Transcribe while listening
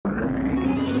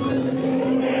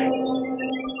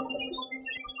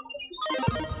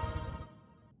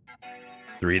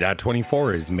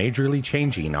3.24 is majorly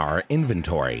changing our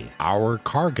inventory, our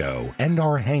cargo, and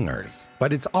our hangars,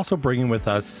 but it's also bringing with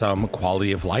us some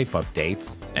quality of life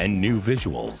updates and new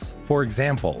visuals. For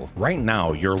example, right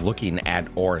now you're looking at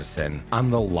Orison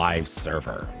on the live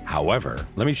server. However,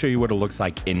 let me show you what it looks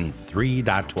like in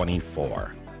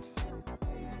 3.24.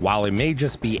 While it may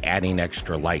just be adding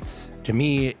extra lights, to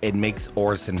me it makes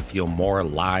Orison feel more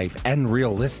alive and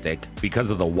realistic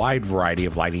because of the wide variety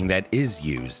of lighting that is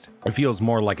used. It feels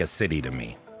more like a city to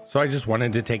me. So I just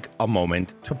wanted to take a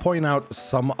moment to point out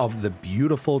some of the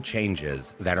beautiful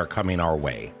changes that are coming our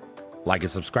way. Like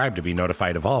and subscribe to be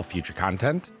notified of all future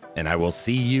content, and I will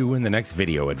see you in the next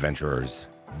video, adventurers.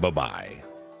 Bye-bye.